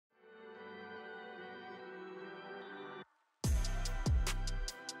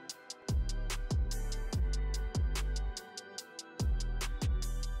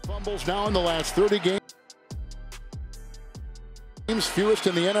Fumbles now in the last 30 games. Fewest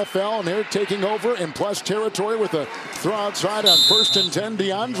in the NFL, and they're taking over in plus territory with a throw outside on 1st and 10.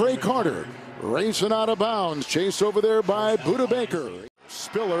 DeAndre Carter racing out of bounds. Chase over there by Buda Baker.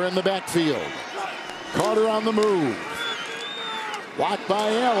 Spiller in the backfield. Carter on the move. Blocked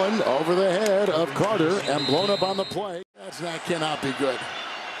by Allen over the head of Carter and blown up on the play. That cannot be good.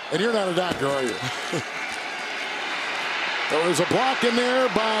 And you're not a doctor, are you? There was a block in there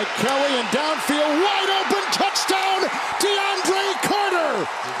by Kelly, and downfield, wide open, touchdown, DeAndre Carter!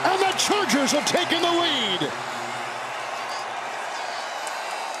 And the Chargers have taken the lead.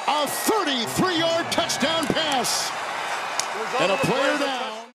 A 33-yard touchdown pass. And a player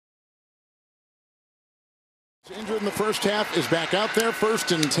down. Injured in the first half, is back out there.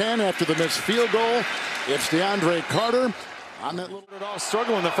 1st and 10 after the missed field goal. It's DeAndre Carter. On that little bit off,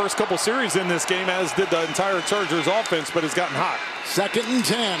 struggling the first couple series in this game, as did the entire Chargers offense, but has gotten hot. 2nd and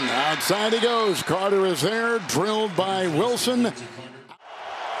 10. Outside he goes. Carter is there, drilled by Wilson.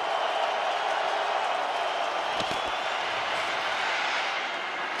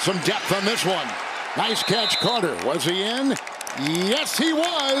 Some depth on this one. Nice catch, Carter. Was he in? Yes, he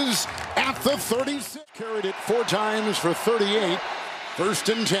was at the 36. Carried it 4 times for 38.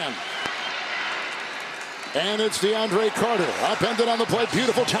 1st and 10. And it's DeAndre Carter. Upended on the play.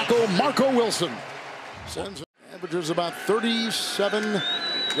 Beautiful tackle. Marco Wilson. Averages about 37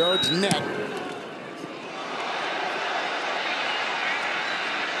 yards net.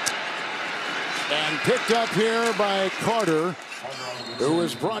 And picked up here by Carter, who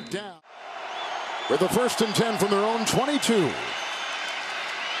was brought down. With the 1st and 10 from their own 22.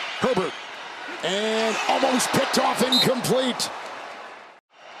 Herbert. And almost picked off, incomplete.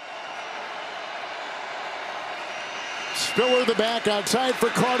 Spiller the back outside for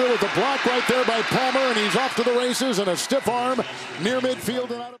Carter with a block right there by Palmer, and he's off to the races, and a stiff arm near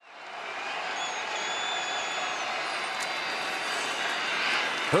midfield and out of.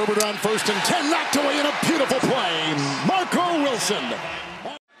 Herbert on 1st and 10, knocked away in a beautiful play. Marco Wilson.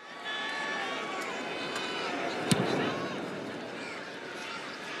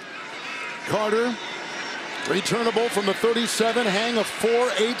 Carter, returnable from the 37, hang of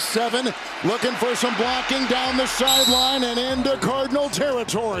 4.87, looking for some blocking down the sideline and into Cardinal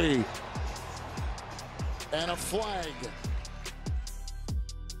territory. And a flag.